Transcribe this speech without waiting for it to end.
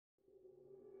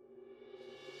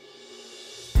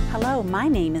Hello, my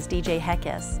name is DJ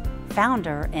Heckes,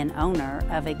 founder and owner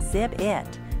of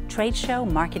Exhibit, trade show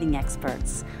marketing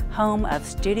experts, home of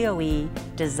Studio E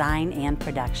design and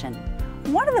production.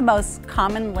 One of the most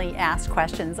commonly asked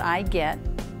questions I get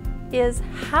is,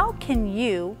 how can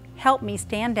you help me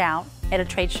stand out at a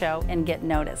trade show and get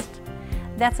noticed?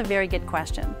 That's a very good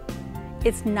question.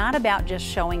 It's not about just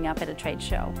showing up at a trade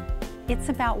show. It's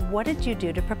about, what did you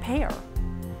do to prepare?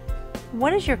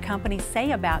 What does your company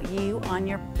say about you on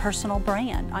your personal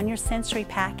brand, on your sensory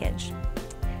package?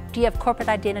 Do you have corporate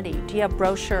identity? Do you have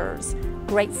brochures,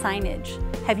 great signage?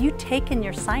 Have you taken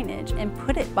your signage and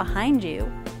put it behind you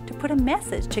to put a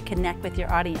message to connect with your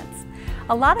audience?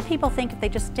 A lot of people think if they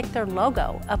just stick their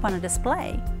logo up on a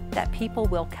display that people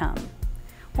will come.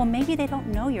 Well, maybe they don't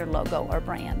know your logo or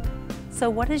brand. So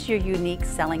what is your unique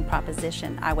selling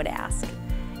proposition, I would ask?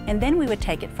 And then we would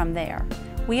take it from there.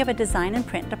 We have a design and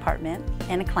print department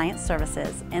and a client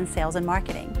services and sales and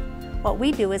marketing. What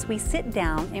we do is we sit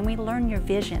down and we learn your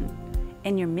vision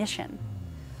and your mission.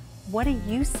 What do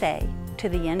you say to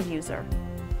the end user?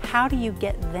 How do you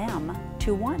get them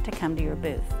to want to come to your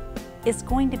booth? It's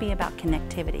going to be about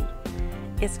connectivity.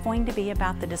 It's going to be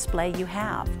about the display you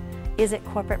have. Is it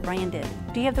corporate branded?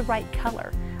 Do you have the right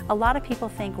color? A lot of people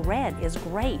think red is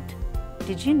great.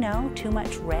 Did you know too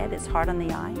much red is hard on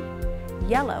the eye?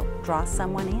 Yellow draws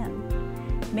someone in.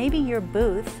 Maybe your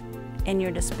booth and your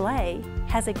display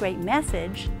has a great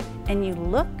message and you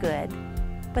look good,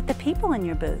 but the people in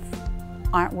your booth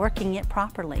aren't working it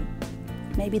properly.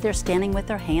 Maybe they're standing with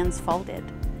their hands folded.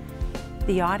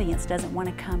 The audience doesn't want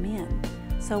to come in.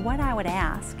 So what I would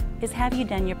ask is, have you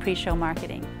done your pre-show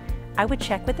marketing? I would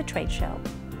check with the trade show,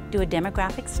 do a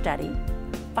demographic study,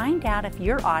 find out if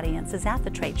your audience is at the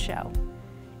trade show.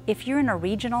 If you're in a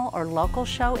regional or local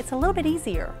show, it's a little bit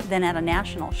easier than at a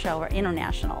national show or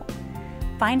international.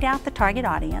 Find out the target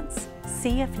audience,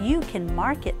 see if you can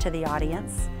market to the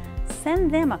audience,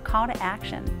 send them a call to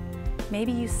action.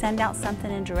 Maybe you send out something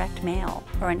in direct mail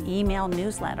or an email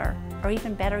newsletter, or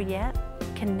even better yet,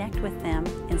 connect with them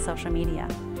in social media.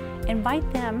 Invite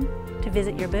them to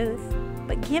visit your booth,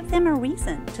 but give them a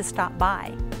reason to stop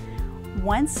by.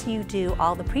 Once you do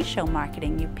all the pre-show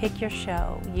marketing, you pick your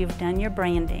show, you've done your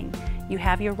branding, you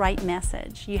have your right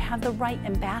message, you have the right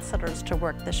ambassadors to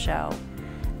work the show,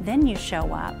 then you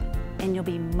show up and you'll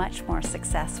be much more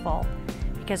successful.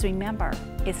 Because remember,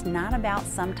 it's not about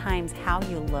sometimes how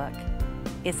you look,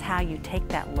 it's how you take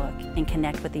that look and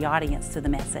connect with the audience through the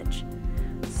message.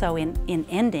 So in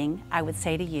ending, I would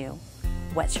say to you,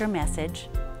 what's your message?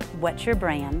 What's your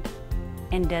brand?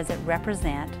 And does it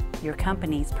represent your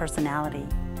company's personality?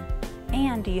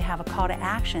 And do you have a call to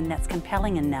action that's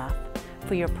compelling enough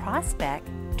for your prospect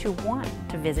to want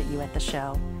to visit you at the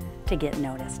show to get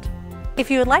noticed?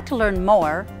 If you would like to learn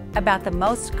more about the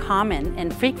most common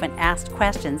and frequent asked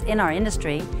questions in our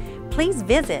industry, please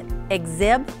visit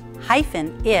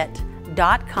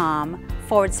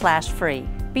exhib-it.com/free.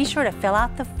 Be sure to fill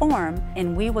out the form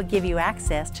and we will give you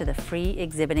access to the free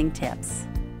exhibiting tips.